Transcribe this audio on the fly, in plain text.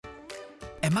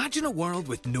Imagine a world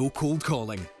with no cold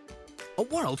calling. A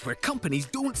world where companies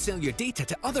don't sell your data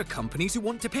to other companies who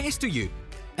want to pester you.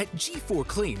 At G4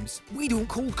 Claims, we don't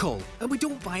cold call and we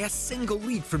don't buy a single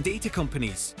lead from data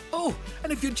companies. Oh,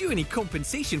 and if you're due any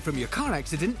compensation from your car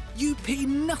accident, you pay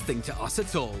nothing to us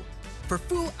at all. For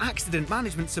full accident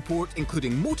management support,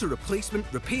 including motor replacement,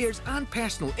 repairs and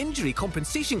personal injury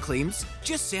compensation claims,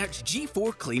 just search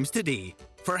G4 Claims today.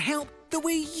 For help the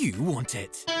way you want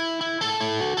it.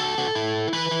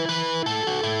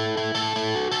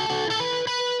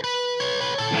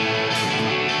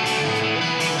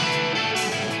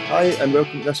 Hi and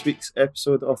welcome to this week's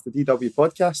episode of the DW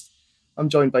podcast. I'm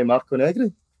joined by Marco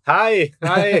Negri. Hi,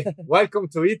 welcome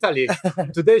to Italy.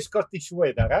 Today's Scottish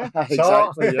weather, eh?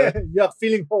 Exactly, so, yeah. You're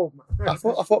feeling home. I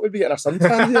thought we'd be getting a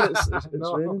suntan here.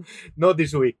 It's raining. Not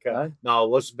this week. Aye. No, it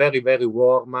was very, very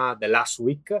warm the last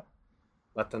week.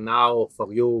 But now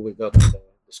for you, we got the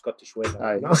Scottish weather.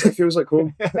 Aye, You know? it feels like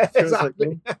home.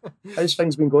 Exactly. How's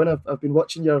things been going? I've been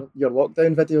watching your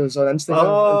lockdown videos on Instagram.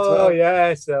 Oh, and Twitter.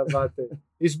 yes. But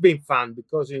it's been fun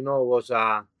because, it was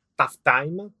a tough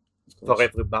time for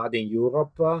everybody in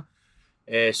Europe.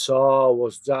 So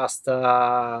was just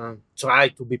try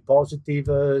to be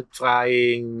positive,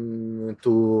 trying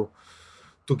to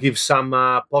give some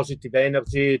positive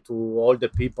energy to all the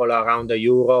people around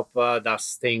Europe that's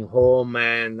staying home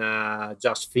and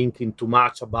just thinking too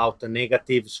much about the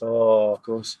negative. So Of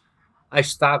course. I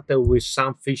started with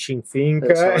some fishing thing,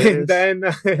 That's how it and is. then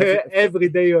every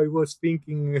day I was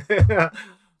thinking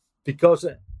because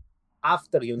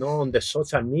after on the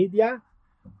social media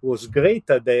was great.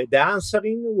 The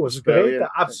answering was great, brilliant.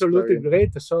 absolutely It's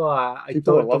brilliant. great. So I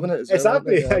People are told loving it as well, exactly. aren't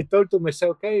they? Yeah. I told to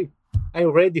myself, okay,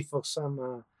 I'm ready for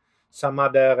some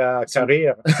other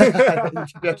career. You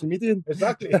could be a comedian.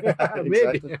 Exactly, maybe.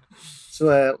 Exactly.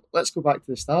 So let's go back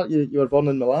to the start. You were born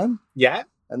in Milan, Yeah.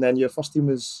 and then your first team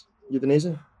was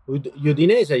Udinese.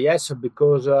 Udinese, yes,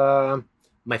 because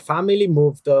my family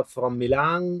moved from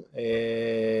Milan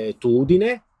to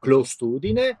Udine, close to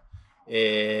Udine,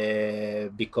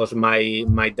 because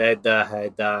my dad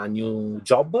had a new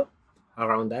job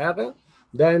around there.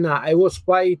 Then I was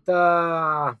quite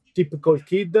a typical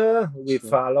kid with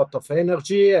Sure. a lot of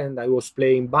energy, and I was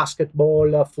playing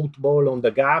basketball, football on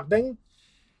the garden.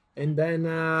 And then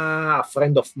a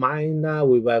friend of mine,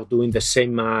 we were doing the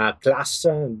same class,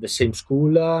 the same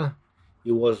school.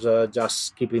 He was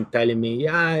just keeping telling me,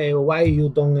 yeah, why you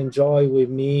don't enjoy with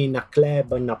me in a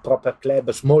club, in a proper club,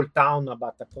 a small town,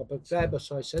 but a proper club.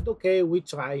 So I said, okay, we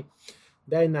try.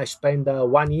 Then I spent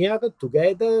 1 year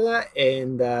together,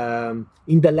 and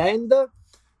in the land,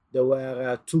 there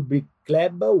were two big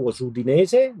clubs. Was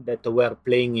Udinese, that were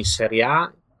playing in Serie A.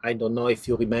 I don't know if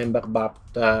you remember, but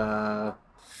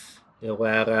there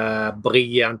were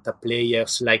brilliant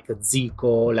players like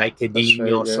Zico, like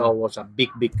Edinho, right, yeah. so it was a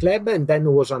big club. And then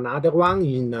there was another one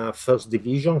in first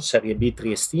division, Serie B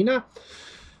Triestina.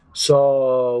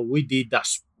 So we did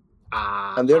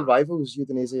And their rivals,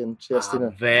 Udinese and Triestina.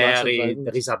 massive rivals.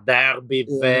 there is a derby,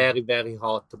 Yeah. very, very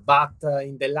hot. But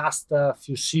in the last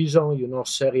few seasons,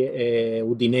 Serie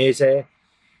Udinese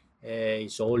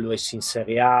is always in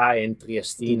Serie A, and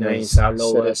Triestina Yes. is a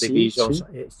lower Serie C,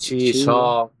 division. C,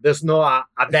 So there's no a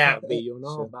derby,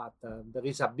 Sure. but there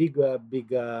is a big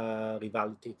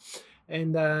rivalry.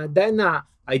 And then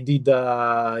I did,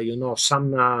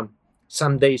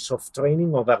 some days of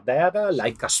training over there,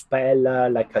 like a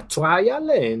spell, like a trial,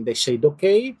 and they said,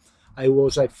 okay. I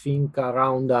was, I think,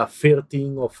 around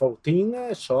 13 or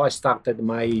 14, so I started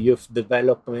my youth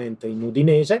development in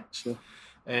Udinese. Sure.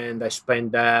 And I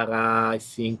spent there, I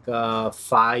think,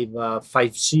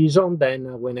 five seasons.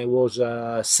 Then when I was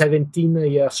 17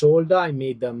 years old, I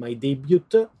made my debut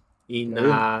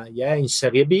in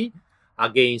Serie B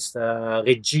against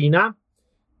Regina.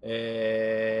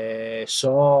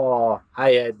 So I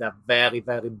had a very,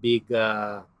 very big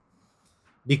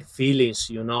feelings,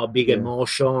 big Yeah.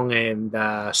 emotion,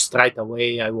 and straight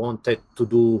away I wanted to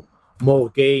do more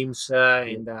games,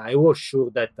 and I was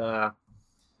sure that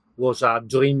was a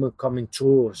dream coming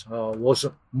true. So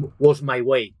was my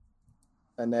way.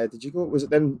 And did you go? Was it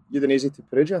then Udinese to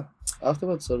Perugia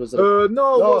afterwards, or was it?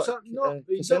 No,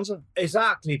 Cosenza?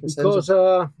 exactly, Cosenza. because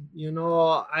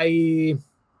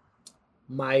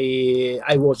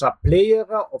I was a player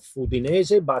of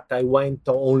Udinese, but I went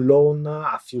on loan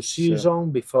a few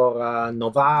seasons before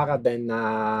Novara, then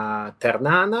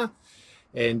Ternana,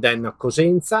 and then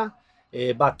Cosenza.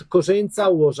 But Cosenza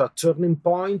was a turning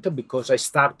point because I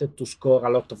started to score a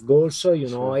lot of goals,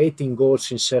 18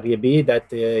 goals in Serie B.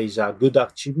 That is a good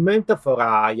achievement for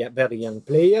a very young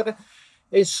player.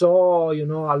 And so,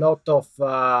 a lot of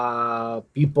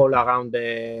people around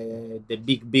the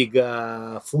big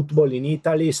football in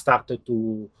Italy started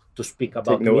to speak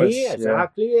about Take notice, me,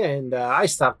 exactly. Yeah. And I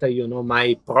started,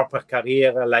 my proper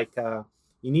career like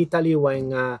in Italy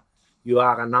when you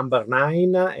are a number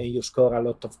 9 and you score a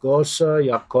lot of goals,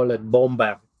 you are called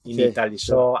bomber in Italy.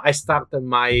 Sure. So I started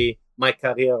my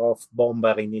career of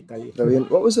bomber in Italy. Brilliant.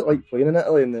 What was it like playing in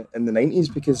Italy in the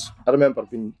 90s? Because I remember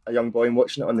being a young boy and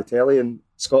watching it on the telly in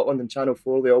Scotland and Channel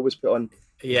 4. They always put on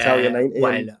Italia 90.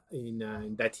 Well,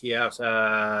 in that year,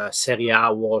 Serie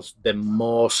A was the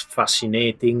most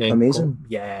fascinating. And amazing.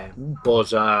 It was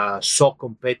so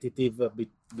competitive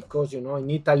because, in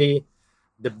Italy,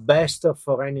 the best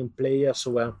foreign players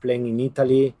were playing in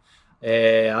Italy.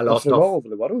 A lot of all over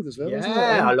the world as well.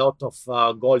 Yeah, a lot of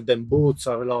golden boots,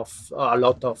 a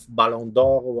lot of Ballon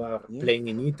d'Or were playing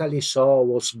in Italy, so it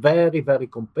was very, very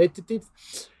competitive.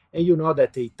 And you know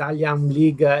that the Italian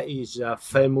league is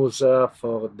famous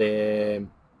for the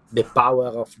power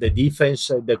of the defense,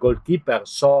 the goalkeeper.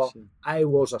 So I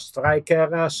was a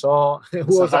striker, so it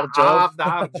was a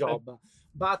hard job.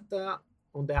 But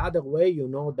on the other way, you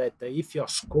know that if you're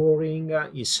scoring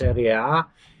in Serie A,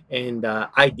 and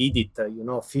I did it,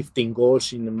 15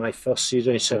 goals in my first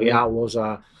season in Serie A was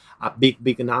a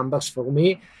big numbers for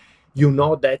me. You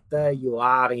know that you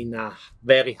are in a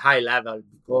very high level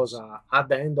because at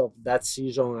the end of that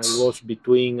season I was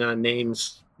between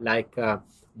names like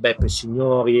Beppe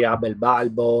Signori, Abel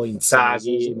Balbo,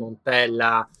 Inzaghi,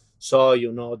 Montella. So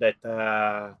you know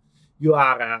that you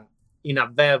are in a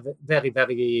very, very,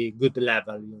 very good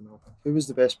level, Who was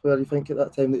the best player you think at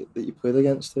that time that you played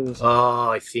against?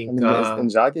 I think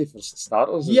Inzaghi for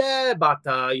starters. Yeah, but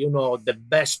the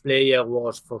best player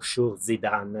was for sure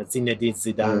Zinedine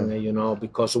Zidane.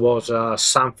 Because it was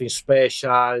something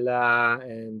special,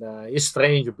 and it's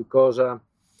strange because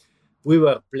we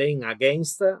were playing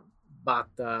against, but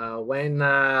when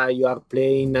you are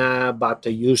playing, but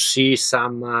you see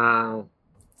some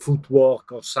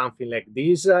footwork or something like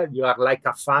this, you are like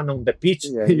a fan on the pitch.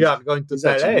 You are going to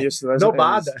tell, hey, no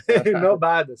bad, no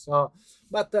bad. So,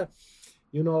 but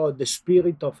the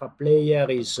spirit of a player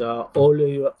is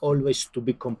always to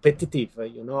be competitive,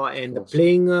 and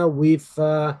playing with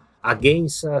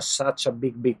against such a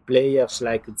big players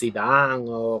like Zidane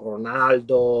or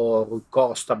Ronaldo, Rui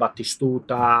Costa,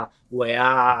 Battistuta,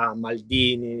 Weah,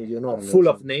 Maldini, full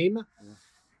of name.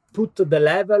 Put the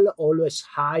level always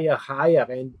higher,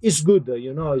 and it's good,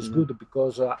 it's good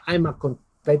because I'm a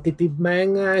competitive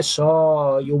man,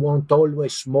 so you want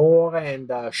always more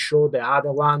and show the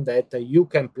other one that you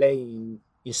can play in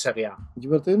Serie A. You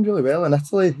were doing really well in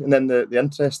Italy, and then the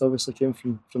interest obviously came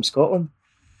from Scotland.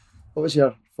 What was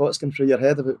your thoughts going through your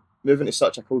head about moving to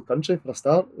such a cold country for a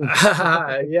start?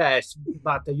 Yes,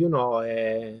 but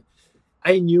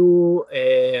I knew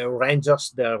the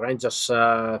Rangers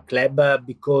club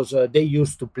because they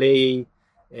used to play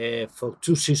for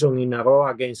 2 seasons in a row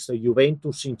against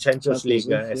Juventus in Champions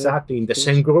League, exactly in the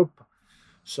same group.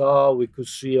 So we could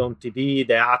see on TV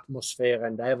the atmosphere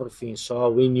and everything. So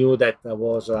we knew that there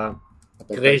was a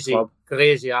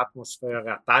crazy atmosphere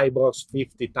at Ibrox,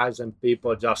 50,000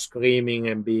 people just screaming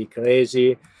and be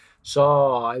crazy.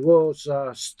 So I was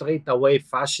straight away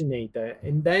fascinated.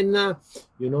 And then,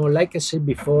 like I said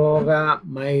before,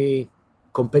 my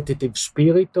competitive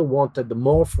spirit wanted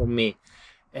more from me.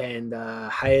 And I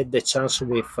had the chance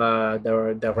with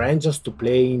the Rangers to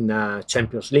play in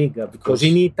Champions League. Because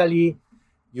in Italy,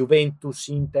 Juventus,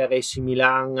 Inter, AC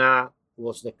Milan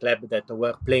was the club that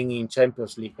were playing in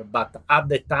Champions League. But at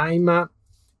the time,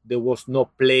 there was no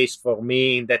place for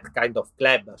me in that kind of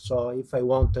club. So if I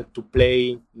wanted to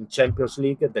play in Champions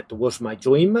League, that was my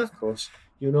dream. Of course.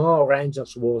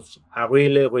 Rangers was a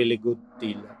really, really good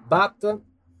deal. But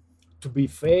to be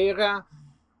fair,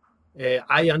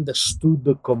 I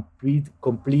understood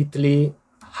completely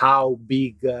how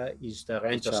big is the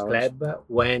Rangers club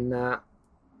when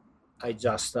I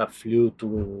just flew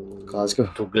to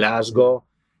Glasgow.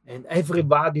 And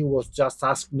everybody was just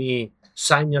asking me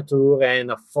signature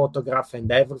and a photograph and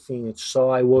everything. So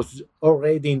I was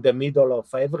already in the middle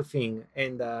of everything.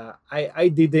 And I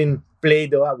didn't play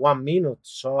the 1 minute.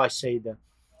 So I said,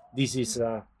 this is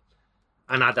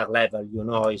another level,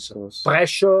 it's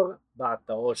pressure, but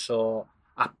also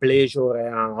a pleasure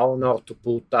and an honor to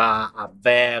put a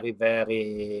very,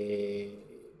 very,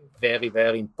 very,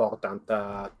 very important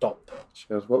top.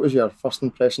 Sure. What was your first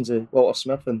impressions of Walter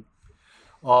Smith?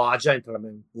 A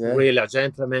gentleman, really a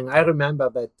gentleman. I remember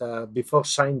that before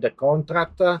signing the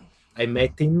contract, I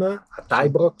met him at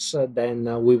Ibrox.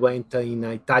 Then we went in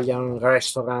an Italian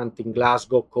restaurant in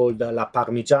Glasgow called La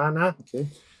Parmigiana. Okay.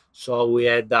 So we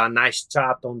had a nice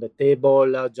chat on the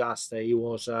table. Just he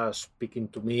was speaking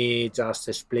to me, just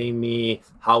explain me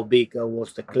how big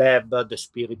was the club, the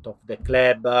spirit of the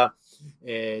club,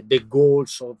 the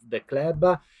goals of the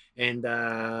club. And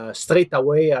straight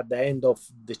away at the end of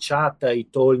the chat, he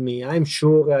told me, "I'm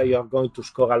sure you are going to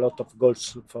score a lot of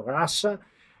goals for us."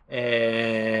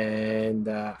 And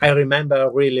I remember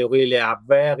really a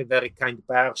very, very kind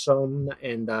person,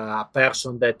 and a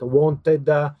person that wanted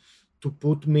to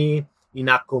put me in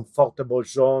a comfortable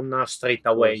zone straight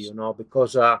away, you know,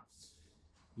 because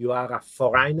you are a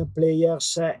foreign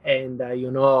players, and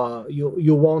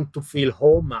you want to feel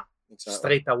home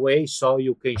straight away, so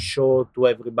you can show to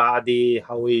everybody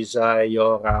how is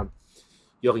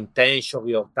your intention,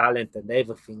 your talent, and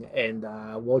everything. And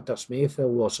Walter Smith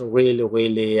was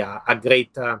really a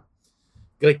great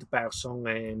person,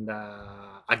 and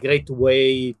a great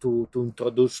way to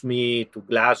introduce me to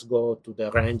Glasgow, to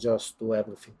the Rangers, to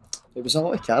everything. There was a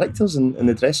lot of characters in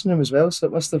the dressing room as well, so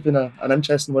it must have been an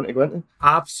interesting one to go into.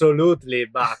 Absolutely,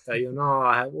 but it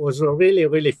was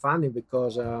really funny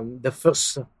because the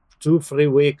first 2-3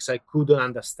 weeks I couldn't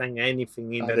understand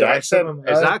anything in the dressing room,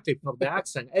 exactly for the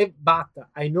accent. But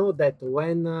I know that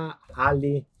when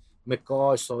Ali,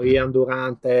 McCoist, or Ian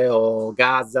Durante, or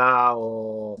Gazza,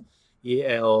 or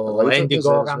Andy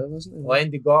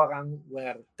Goram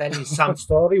were telling some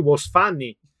story, was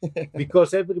funny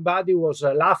because everybody was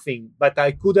laughing, but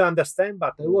I couldn't understand,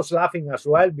 but I was laughing as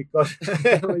well because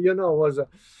was.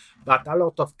 But a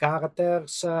lot of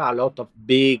characters, a lot of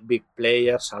big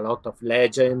players, a lot of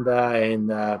legend,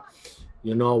 and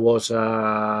was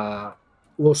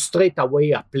straight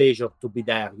away a pleasure to be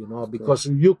there, because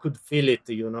you could feel it,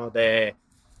 the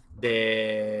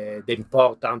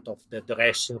importance of the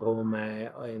dressing room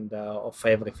and of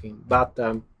everything. But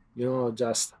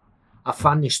just a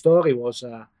funny story was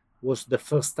the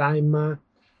first time.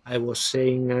 I was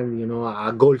saying,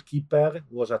 a goalkeeper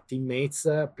was a teammates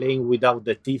playing without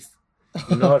the teeth,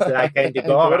 like Andy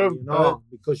Goram,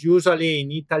 because usually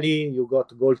in Italy you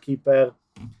got goalkeeper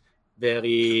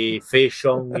very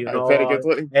fashion, very good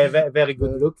looking. Very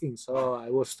good looking. So I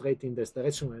was straight in the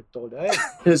dressing room and told, "Hey,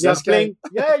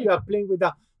 you are playing with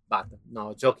that." But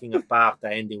no, joking apart,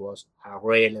 Andy was a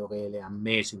really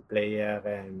amazing player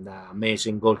and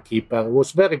amazing goalkeeper. It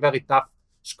was very tough.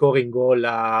 Scoring goal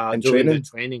during the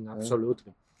training,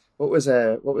 absolutely. What was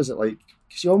it like?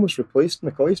 Because you almost replaced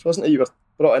McCoist, wasn't it? You were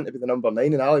brought in to be the number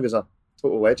 9, and Ali was a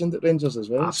total legend at Rangers as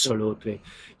well. Absolutely.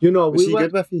 So. Was he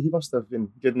good with you? He must have been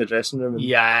good in the dressing room.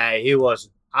 Yeah, he was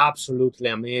absolutely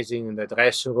amazing in the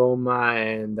dressing room,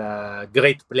 and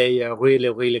great player,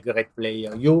 really great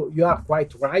player. You are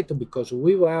quite right, because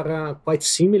we were quite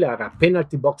similar, a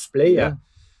penalty box player. Yeah.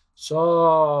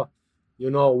 So,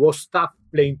 was tough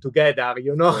playing together,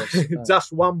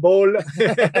 just one ball.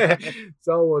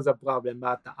 So it was a problem.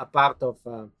 But a part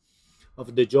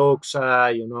of the jokes,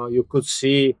 you could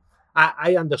see,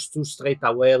 I understood straight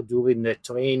away during the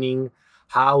training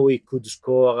how he could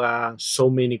score so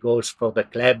many goals for the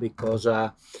club, because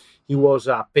he was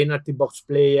a penalty box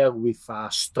player with a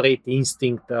straight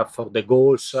instinct for the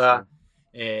goals.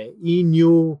 He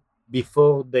knew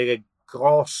before the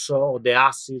cross or the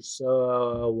assist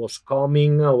was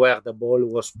coming where the ball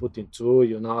was put into,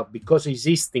 because his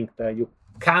instinct, you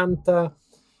can't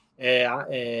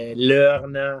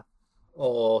learn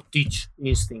or teach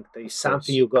instinct. It's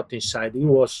something you got inside. It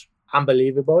was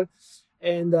unbelievable.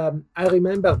 And I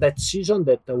remember that season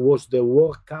that was the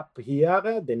World Cup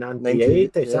here, the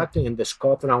 98, exactly, and the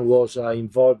Scotland was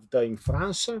involved in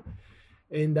France.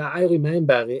 And I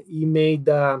remember he made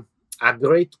a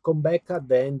great comeback at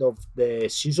the end of the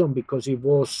season, because he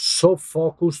was so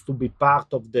focused to be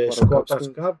part of the Scottish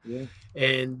Cup,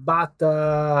 but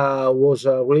was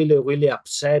really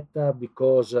upset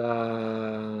because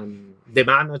the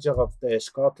manager of the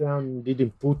Scotland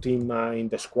didn't put him in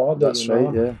the squad. That's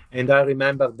right, yeah. And I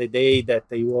remember the day that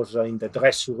he was in the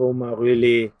dressing room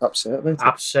really upset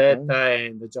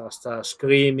and just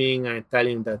screaming and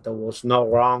telling that there was no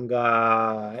wrong.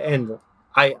 And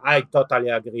I totally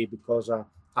agree, because a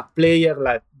player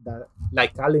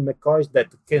like Ali McCoist that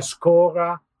can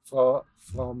score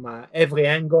from every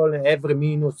angle, every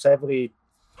minute,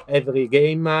 every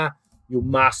game, you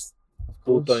must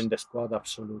put in the squad,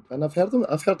 absolutely. And I've heard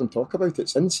him talk about it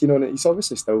since, and he's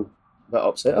obviously still a bit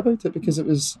upset about it, because it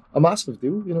was a massive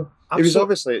deal, He was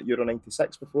obviously at Euro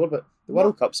 96 before, but the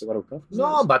World Cup's the World Cup.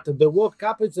 No, but the World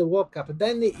Cup is the World Cup.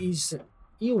 Then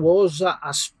he was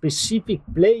a specific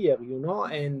player,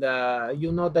 and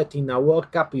that in a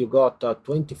World Cup you got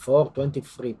 24,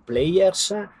 23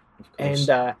 players,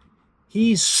 and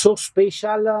he's so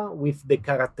special with the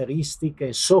characteristic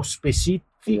and so specific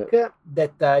think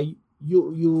that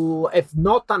you have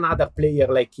not another player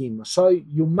like him, so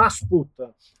you must put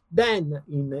then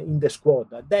in the squad.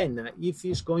 Then if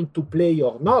he's going to play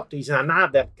or not is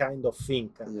another kind of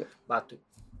thing. Yeah. But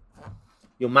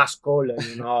you must call,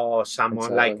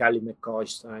 someone like Ali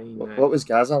McCoist. What was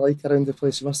Gazza like around the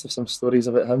place? You must have some stories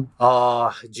about him.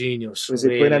 Oh, genius. Was he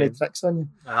playing any tricks on you?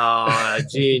 Oh,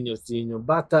 genius.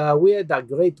 But we had a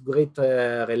great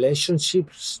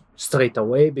relationship straight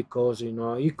away because,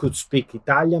 he could speak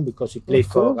Italian because he played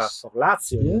for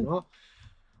Lazio,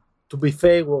 To be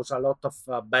fair, it was a lot of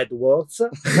bad words. I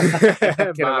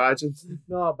can imagine.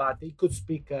 No, but he could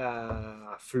speak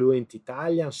fluent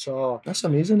Italian, so... That's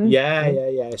amazing, eh?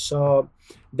 Yeah. So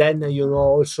then,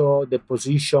 also the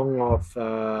position of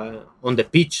on the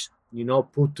pitch,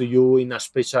 put you in a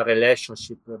special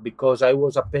relationship because I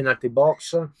was a penalty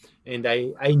box and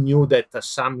I knew that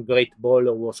some great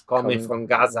ball was coming from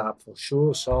Gaza for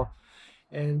sure. So,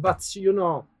 but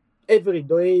every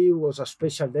day was a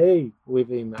special day with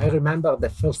him. I remember the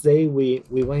first day we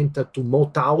went to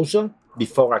Moat House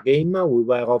before a game. We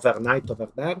were overnight over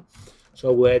there.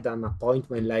 So we had an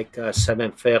appointment like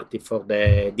 7:30 for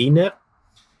the dinner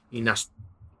in a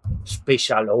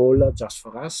special hall just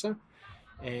for us.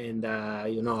 And,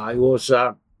 I was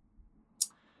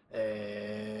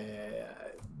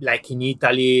like in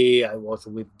Italy, I was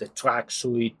with the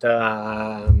tracksuit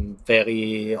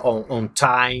very on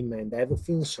time and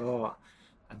everything. So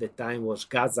at the time was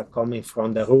Gazza coming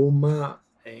from the room.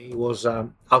 He was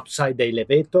outside the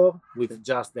elevator with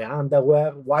just the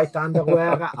underwear, white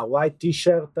underwear, a white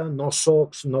t-shirt, no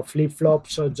socks, no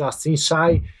flip-flops, just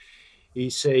inside. He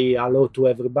say hello to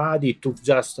everybody. He took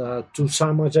just 2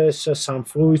 sandwiches, some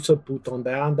fruits, put on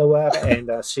the underwear,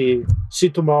 and see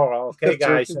tomorrow. Okay,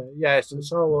 guys. Yes.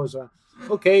 So it was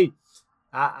okay.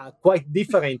 Quite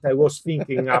different. I was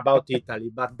thinking about Italy,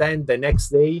 but then the next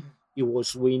day he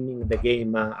was winning the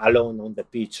game alone on the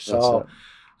pitch. So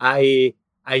I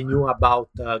knew about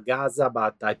Gaza,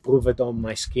 but I proved it on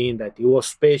my skin that he was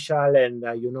special. And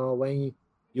when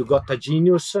you got a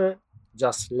genius.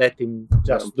 Just let him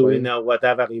just doing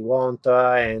whatever he want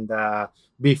and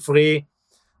be free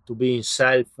to be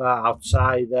himself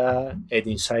outside and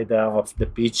inside of the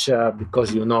pitch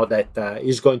because you know that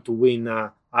he's going to win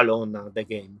alone the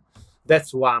game.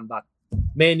 That's one. But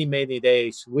many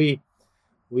days we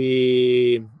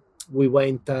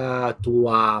went to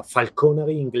a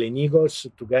falconery in Glen Eagles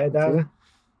together.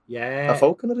 Yeah, a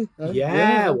falconery.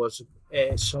 It was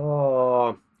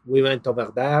so we went over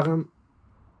there.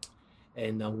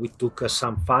 And we took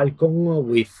some falcon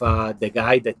with the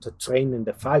guy that trained in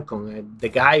the falcon. And the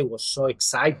guy was so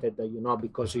excited,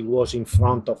 because he was in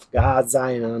front of Gaza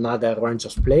and another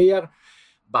Rangers player,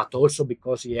 but also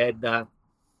because he had the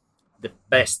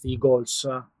best eagles.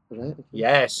 Right.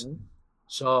 Yes. Mm-hmm.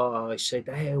 So I said,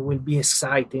 it will be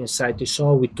exciting.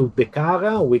 So we took the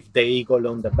car with the eagle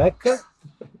on the back,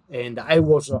 and I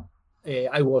was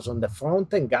on the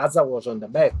front and Gazza was on the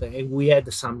back. And we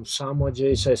had some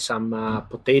sandwiches, some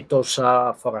potatoes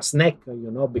for a snack,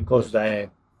 because the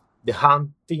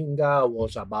hunting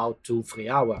was about 2-3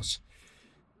 hours.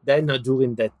 Then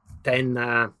during the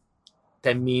 10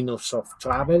 minutes of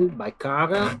travel by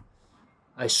car,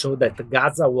 I saw that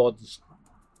Gazza was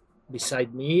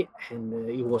beside me and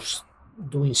he was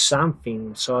doing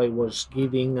something. So I was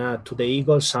giving to the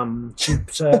eagle some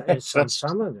chips and some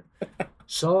salmon.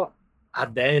 So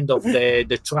at the end of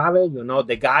the travel,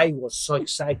 the guy was so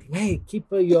excited. Hey, keep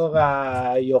your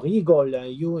eagle.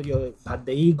 You at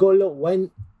the eagle, when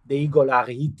the eagle are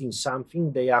eating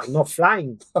something, they are not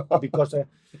flying because.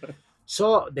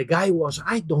 So the guy was,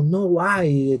 I don't know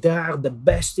why they are the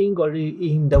best eagle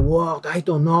in the world. I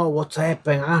don't know what's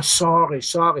happened. I'm sorry.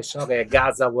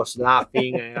 Gazza was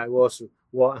laughing, and I was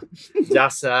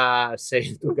just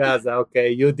saying to Gazza, okay,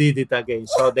 you did it again.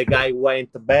 So the guy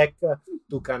went back,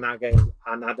 took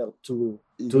another two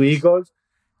eagles,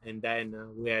 and then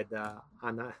we had a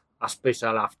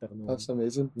special afternoon. That's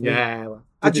amazing. Yeah,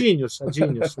 a genius,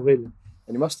 really.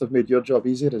 And you must have made your job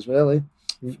easier as well, eh?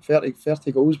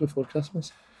 30 goals before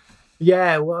Christmas.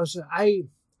 Yeah, it was. I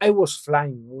was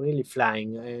flying, really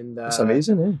flying, and that's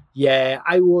amazing, eh? Yeah,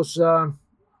 I was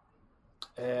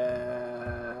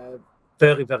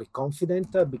very, very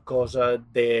confident because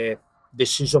the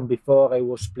season before I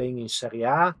was playing in Serie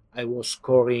A. I was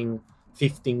scoring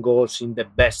 15 goals in the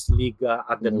best league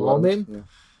at the moment. Yeah.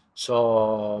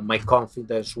 So my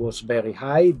confidence was very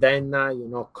high. Then,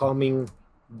 coming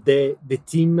the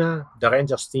team, the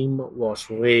Rangers team was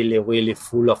really, really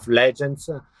full of legends.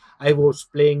 I was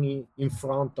playing in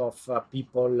front of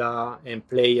people and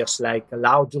players like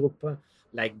Laudrup,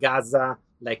 like Gazza,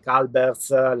 like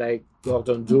Alberts, like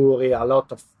Gordon Jury, a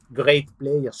lot of great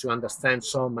players, you understand.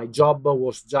 So my job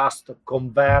was just to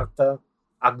convert a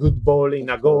good ball in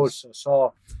a goal.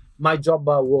 So my job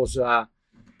was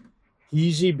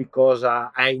easy because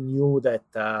I knew that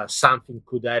something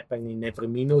could happen in every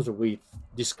minute with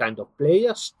this kind of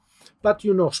players. But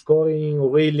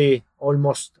scoring really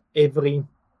almost every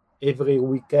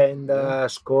weekend,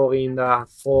 scoring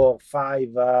 4,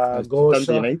 5 goals.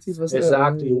 United, was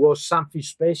exactly, it was something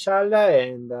special,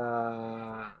 and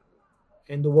I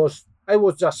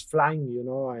was just flying,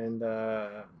 and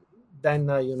then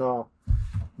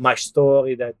my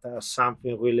story that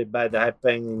something really bad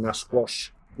happened in a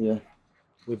squash. Yeah.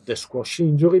 With the squash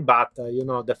injury, but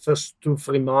the first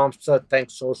 2-3 months,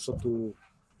 thanks also to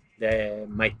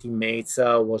my teammates,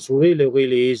 was really,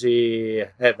 really easy.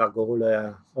 Have a goal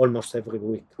almost every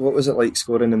week. What was it like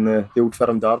scoring in the Old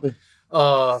Firm derby?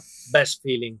 Best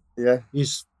feeling. Yeah.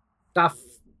 It's tough.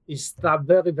 It's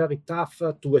very, very tough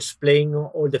to explain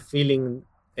all the feeling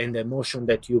and the emotion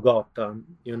that you got,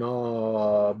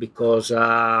 because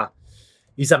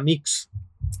it's a mix.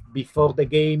 Before the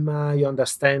game, you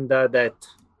understand that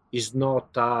it's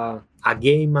not a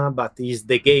game, but it's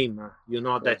the game.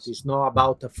 That it's not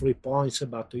about 3 points,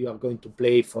 but you are going to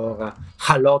play for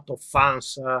a lot of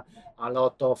fans, a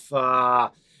lot of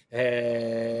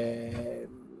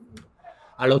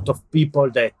people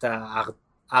that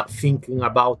are thinking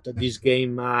about this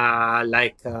game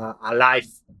like a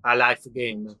life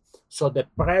game. So the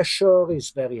pressure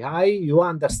is very high. You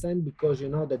understand because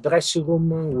the dressing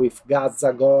room with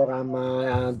Gazza,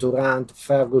 Goram, Durant,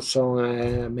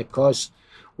 Ferguson, McCoist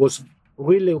was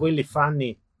really, really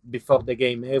funny before the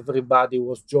game. Everybody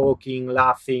was joking,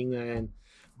 laughing,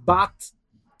 but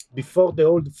before the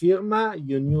old firma,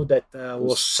 you knew that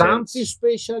was something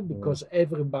special because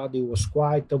everybody was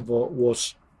quiet,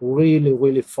 was really,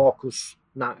 really focused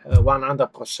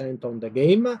 100% on the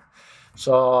game.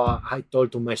 So I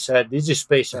told to myself, this is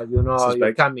special, you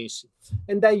can't miss it.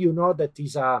 And then that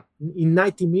is in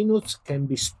 90 minutes can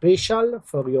be special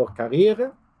for your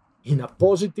career in a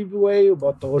positive way,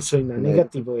 but also in a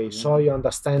negative way. So you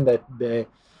understand that the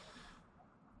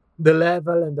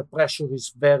level and the pressure is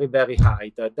very, very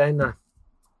high. Then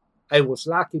I was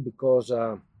lucky because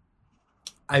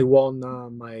I won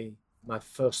my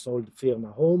first old firm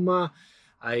at home.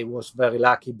 I was very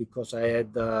lucky because I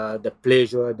had the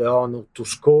pleasure, the honor to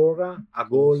score a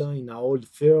goal in an old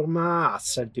firm at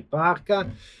Celtic Park.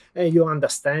 And you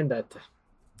understand that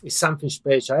it's something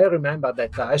special. I remember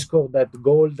that I scored that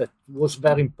goal that was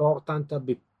very important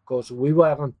because we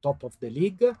were on top of the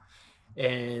league.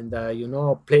 And,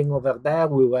 playing over there,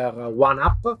 we were 1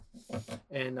 up.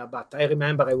 But I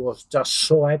remember I was just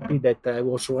so happy that I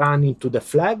was running to the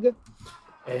flag.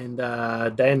 And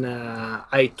then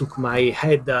I took my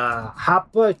head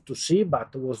up to see, but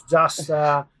it was just,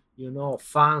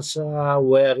 fans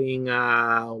wearing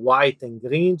white and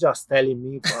green, just telling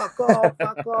me, fuck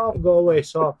off, go away.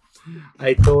 So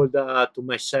I told to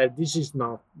myself, this is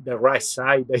not the right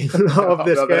side of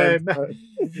this game.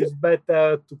 It's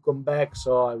better to come back.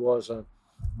 So I was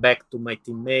back to my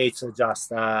teammates,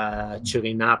 just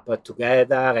cheering up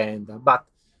together. But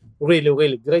really,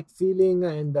 really great feeling.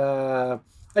 And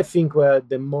I think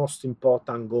the most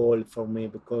important goal for me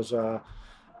because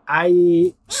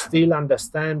I still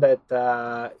understand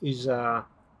that is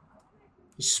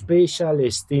special,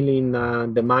 is still in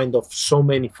the mind of so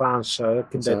many fans that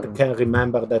can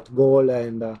remember that goal,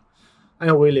 and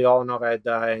I'm really honored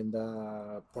and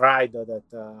pride that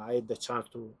I had the chance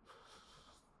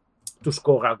to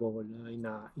score a goal in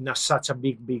such a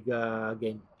big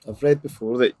game. I've read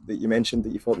before that you mentioned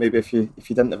that you thought maybe if you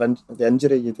didn't have the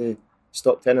injury, you'd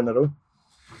stop 10 in a row.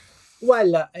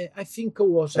 Well, I think it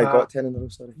was. I got 10 in a row.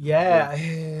 Sorry. Yeah,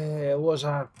 it was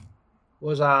a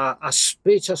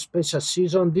special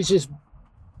season. This is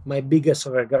my biggest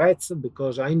regrets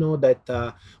because I know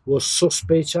that was so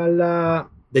special.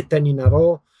 The 10 in a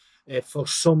row for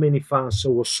so many fans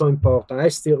was so important. I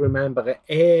still remember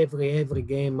every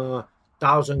game,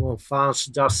 thousands of fans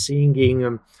just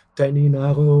singing 10 in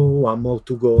a row, 1 more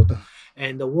to go.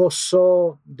 And the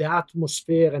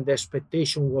atmosphere and the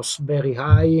expectation was very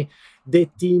high. The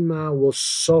team was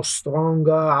so strong.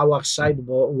 Our side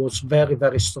was very,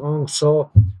 very strong. So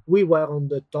we were on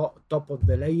the top of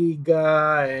the league.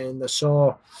 And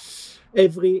so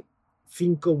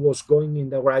everything was going in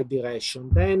the right direction.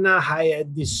 Then I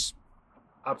had this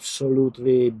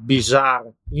absolutely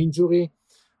bizarre injury.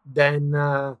 Then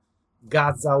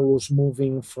Gazza was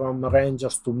moving from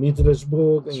Rangers to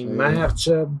Middlesbrough in March.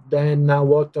 Then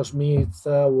Walter Smith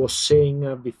was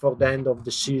saying before the end of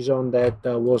the season that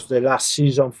was the last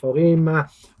season for him.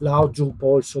 Laudrup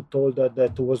also told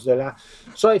that was the last.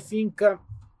 So I think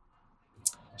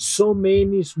so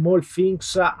many small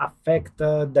things affect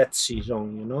that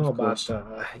season, but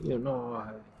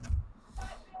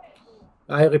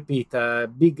I repeat,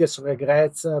 biggest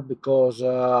regrets because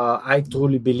I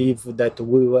truly believe that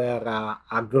we were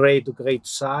a great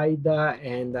side,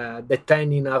 and the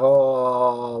 10 in a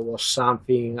row was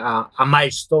something, a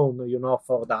milestone,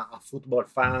 for the football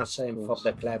fans and for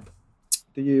the club.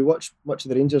 Do you watch much of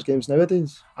the Rangers games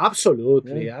nowadays?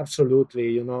 Absolutely.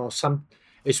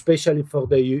 Especially for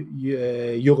the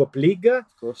Europe League.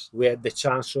 Of course. We had the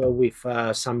chance with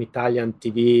some Italian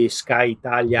TV, Sky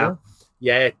Italia,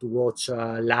 to watch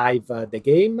live the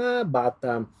game. But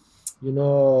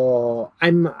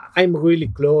I'm really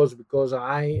close because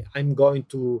I'm going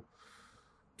to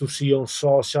see on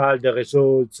social the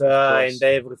results and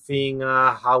everything,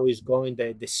 how is going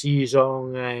the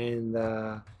season, and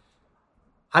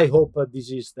I hope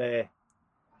this is the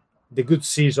good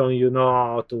season,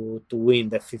 to win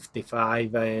the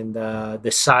 55, and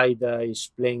the side is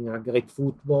playing a great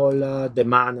football. The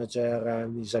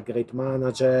manager is a great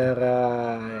manager.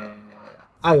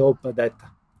 I hope that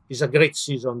it's a great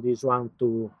season, this one,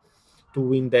 to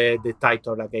win the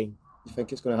title again. You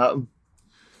think it's going to happen?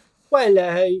 Well,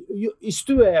 it's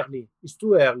too early.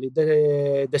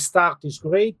 The start is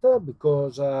great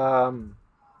because I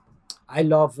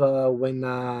love when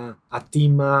a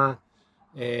team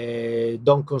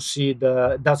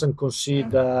doesn't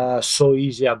concede so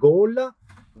easy a goal,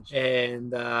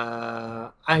 and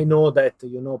I know that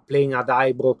playing at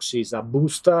Ibrox is a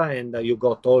booster, and you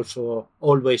got also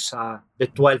always the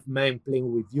 12 men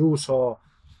playing with you, so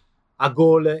a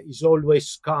goal is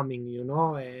always coming,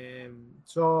 and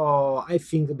so I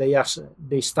think they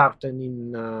started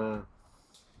in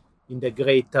a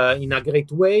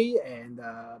great way, and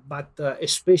but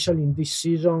especially in this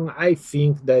season, I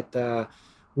think that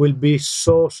will be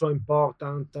so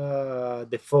important.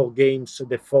 The 4 games,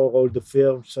 the 4 old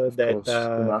films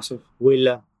that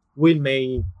will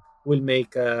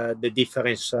make the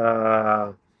difference in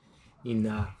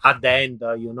at the end.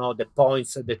 The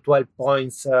points, the 12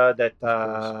 points that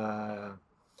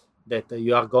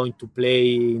you are going to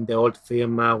play in the old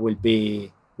film will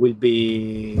be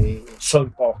so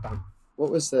important.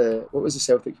 What was the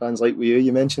Celtic fans like with you?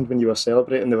 You mentioned when you were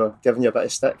celebrating, they were giving you a bit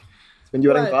of stick. When you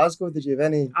were in Glasgow, did you have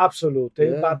any?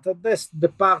 Absolutely, but that's the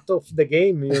part of the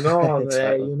game, Exactly.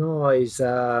 Is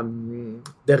the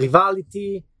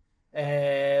rivalry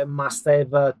must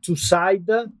have 2 sides.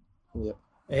 Yeah.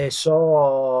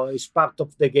 So it's part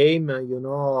of the game,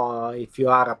 if you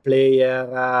are a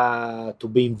player to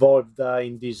be involved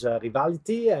in this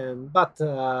rivalry, but.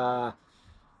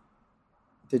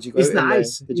 Did you go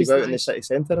out in the city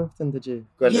centre often? Did you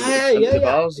go into the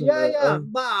bars?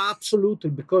 But absolutely,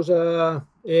 because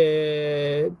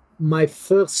my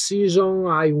first season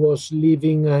I was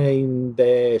living in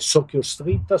the Soccer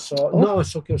Street,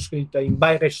 Soccer Street in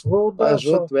Bayres Road.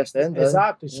 West End.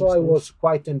 Exactly. So I was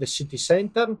quite in the city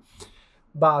centre,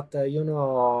 but you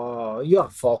are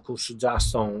focused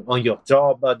just on your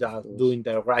job, doing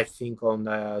the right thing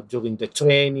during the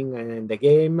training and the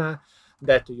game.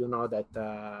 That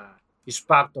that is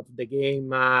part of the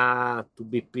game to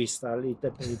be pissed a little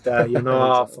bit,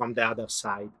 from the other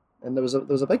side. And there was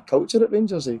a big culture at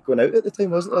Rangers going out at the time,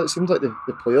 wasn't there? It seems like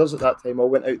the players at that time all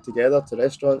went out together to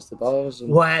restaurants, to bars.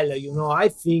 Well, I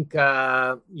think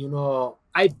I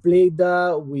played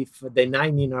with the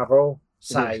 9 in a row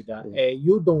side.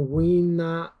 You don't win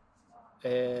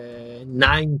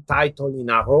 9 titles in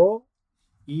a row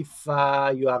if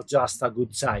you are just a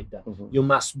good side. Mm-hmm. You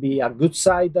must be a good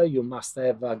side, you must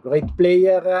have a great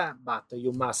player, but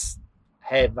you must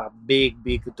have a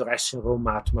big dressing room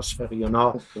atmosphere,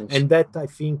 And that, I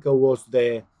think, was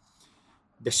the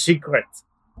secret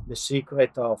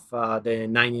of the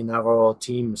 9 in a row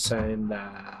teams, and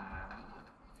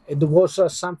it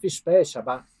was something special.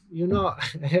 But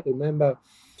I remember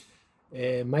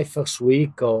my first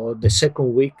week or the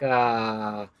second week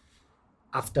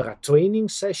after a training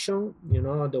session,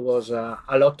 there was a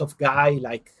lot of guys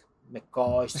like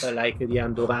McCoist, like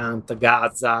Ian Durant,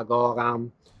 Gazza,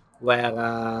 Goram,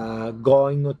 were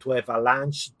going to have a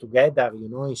lunch together,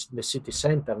 in the city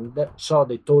center. And so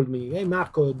they told me, "Hey,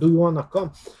 Marco, do you want to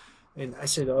come?" And I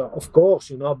said, "Of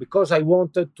course, because I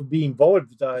wanted to be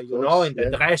involved, in the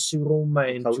dressing room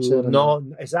and to know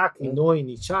knowing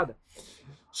each other."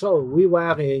 So we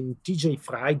were in TJ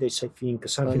Fridays, I think,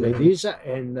 something like this,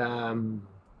 and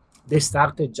they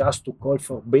started just to call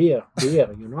for beer,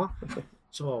 you know.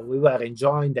 So we were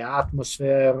enjoying the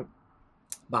atmosphere,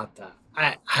 but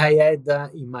I had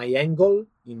in my angle,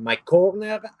 in my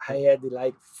corner, I had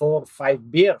like 4 or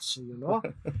 5 beers, you know.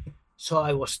 So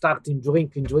I was starting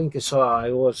drinking. So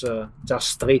I was just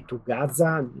straight to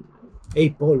Gazza. Hey,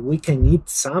 Paul, we can eat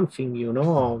something, you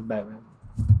know,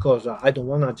 because I don't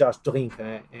want to just drink.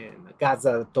 And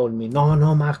Gazza told me, no,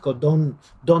 Marco,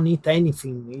 don't eat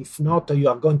anything. If not, you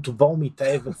are going to vomit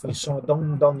everything. So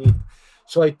don't eat.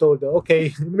 So I told her,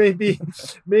 okay, maybe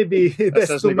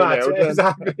that's too much.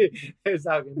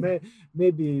 Exactly.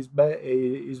 Maybe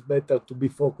it's better to be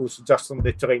focused just on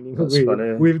the training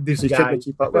with this guy. Couldn't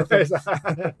keep up with him.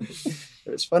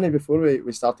 It's funny, before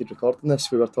we started recording this,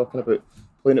 we were talking about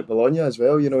playing at Bologna as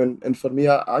well, you know, and for me,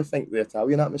 I think the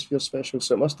Italian atmosphere is special,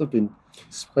 so it must have been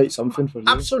quite something for you.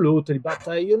 Absolutely, but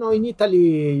you know, in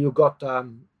Italy, you got a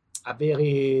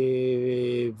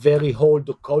very, very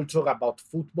old culture about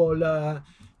football,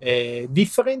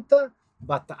 different,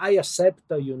 but I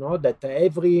accept, you know, that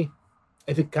every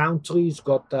country's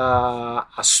got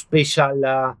a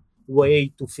special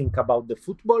way to think about the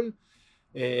football.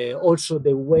 Also,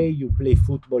 the way you play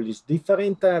football is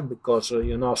different because,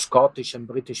 you know, Scottish and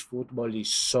British football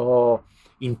is so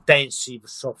intensive,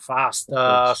 so fast,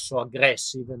 so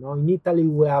aggressive. You know, in Italy,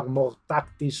 we are more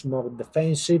tactics, more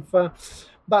defensive.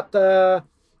 But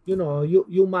you know,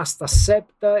 you must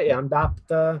accept and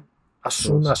adapt as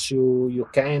soon as you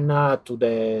can to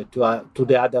the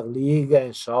other league,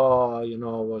 and so, you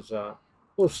know,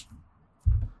 was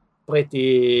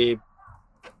pretty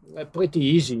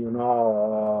easy, you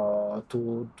know,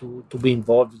 to be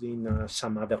involved in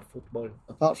some other football.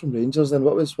 Apart from Rangers, then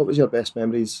what was your best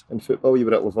memories in football? You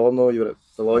were at Livorno, you were at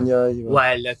Bologna.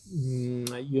 Well,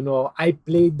 you know, I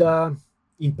played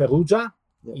in Perugia.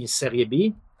 Yeah. In Serie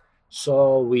B,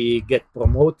 so we get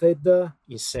promoted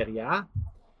in Serie A.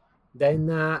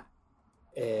 Then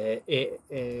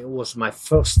it was my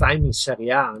first time in Serie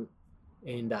A,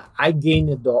 and I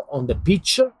gained on the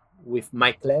pitch with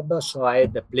my club, so I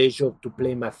had the pleasure to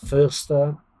play my first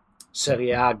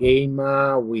Serie A game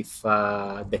with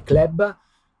the club,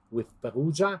 with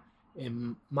Perugia.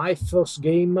 And my first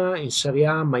game in Serie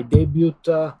A, my debut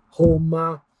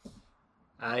home,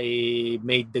 I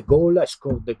made the goal, I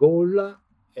scored the goal,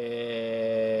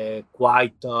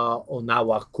 quite on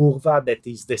our curva, that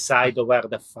is the side where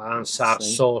the fans are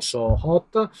so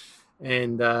hot.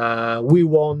 And we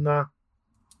won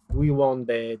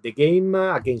the game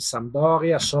against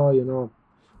Sampdoria. So, you know,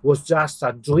 it was just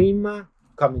a dream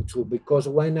coming true, because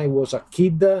when I was a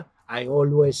kid, I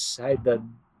always had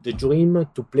the dream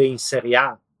to play in Serie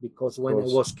A, because when I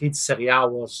was kid, Serie A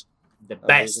was the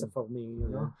best for me, you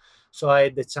know. So I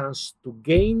had the chance to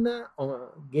gain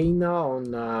on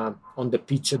the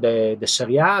pitch the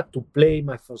Serie A, to play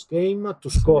my first game, to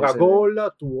score a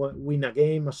goal, to win a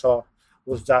game. So it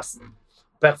was just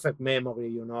perfect memory,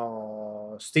 you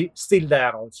know, still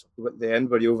there also. At the end,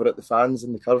 were you over at the fans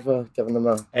in the curva, giving them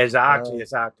a...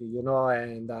 Exactly, you know,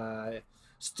 and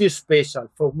still special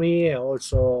for me,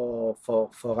 also for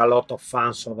a lot of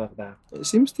fans over there. It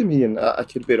seems to me, and I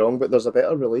could be wrong, but there's a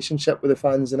better relationship with the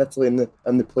fans in Italy and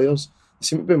the players. They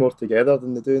seem to be more together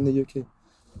than they do in the UK.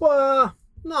 Well,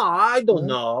 no, I don't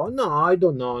know. No. I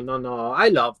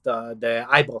love the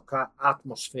Ibrox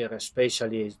atmosphere,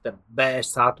 especially. It's the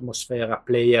best atmosphere a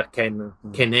player can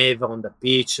have on the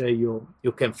pitch. You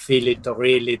can feel it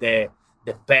really, the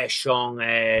passion,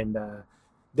 and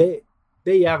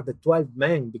they are the 12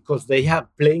 men, because they are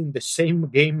playing the same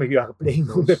game you are playing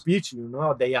on the pitch, you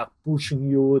know. They are pushing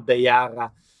you, they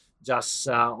are just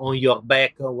on your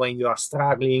back when you are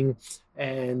struggling.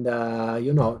 And,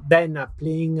 you know, then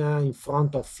playing in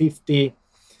front of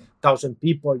 50,000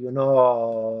 people, you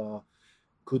know,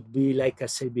 could be, like I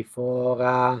said before,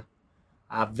 a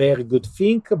very good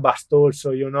thing, but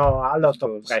also, you know, a lot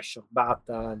of pressure. But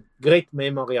great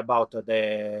memory about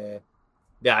the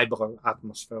Ibrox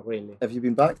atmosphere, really. Have you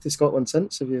been back to Scotland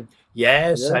since? Have you?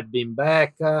 Yes, yeah. I've been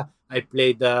back. I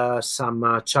played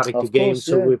some charity games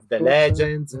with the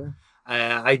legends.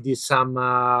 Yeah. I did some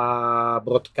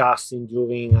broadcasting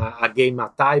during a game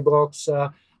at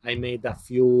Ibrox. I made a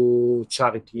few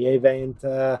charity events.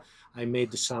 I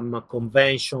made some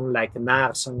convention like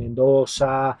Narsan and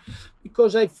Orsa,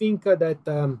 because I think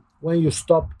that when you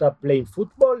stopped playing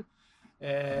football,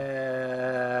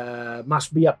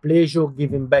 must be a pleasure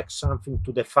giving back something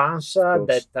to the fans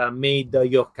that made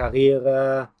your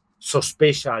career so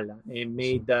special, and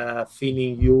made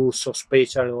feeling you so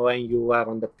special when you were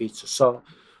on the pitch. So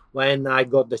when I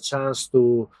got the chance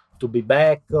to to be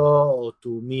back or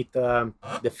to meet the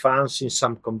fans in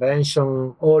some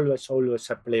convention. Always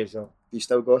a pleasure. You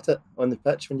still got it on the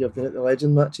pitch when you've been at the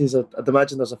Legend matches? I'd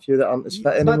imagine there's a few that aren't as fit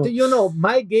anymore. But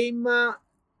my game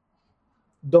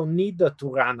don't need to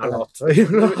run a lot. You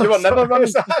were never running.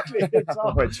 Exactly.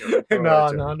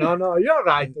 No. You're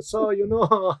right. So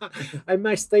I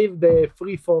might save the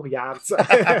 3-4 yards.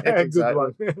 Exactly. Good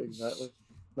one. Exactly.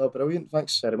 No, brilliant.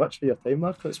 Thanks very much for your time,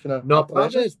 Marco. It's been a problem.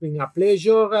 pleasure. It's been a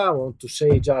pleasure. I want to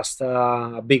say just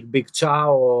a big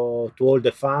ciao to all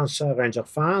the fans, Ranger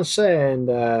fans, and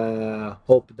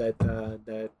hope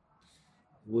that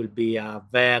will be a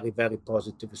very, very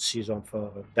positive season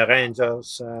for the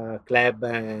Rangers club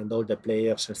and all the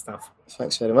players and stuff.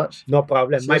 Thanks very much. No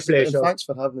problem. Cheers. My pleasure. And thanks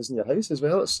for having us in your house as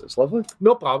well. It's lovely.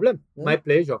 No problem. Yeah. My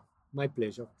pleasure. My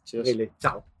pleasure. Cheers. Really.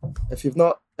 Ciao. If you've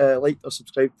not liked or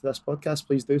subscribed to this podcast,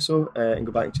 please do so and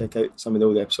go back and check out some of the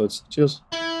old episodes. Cheers.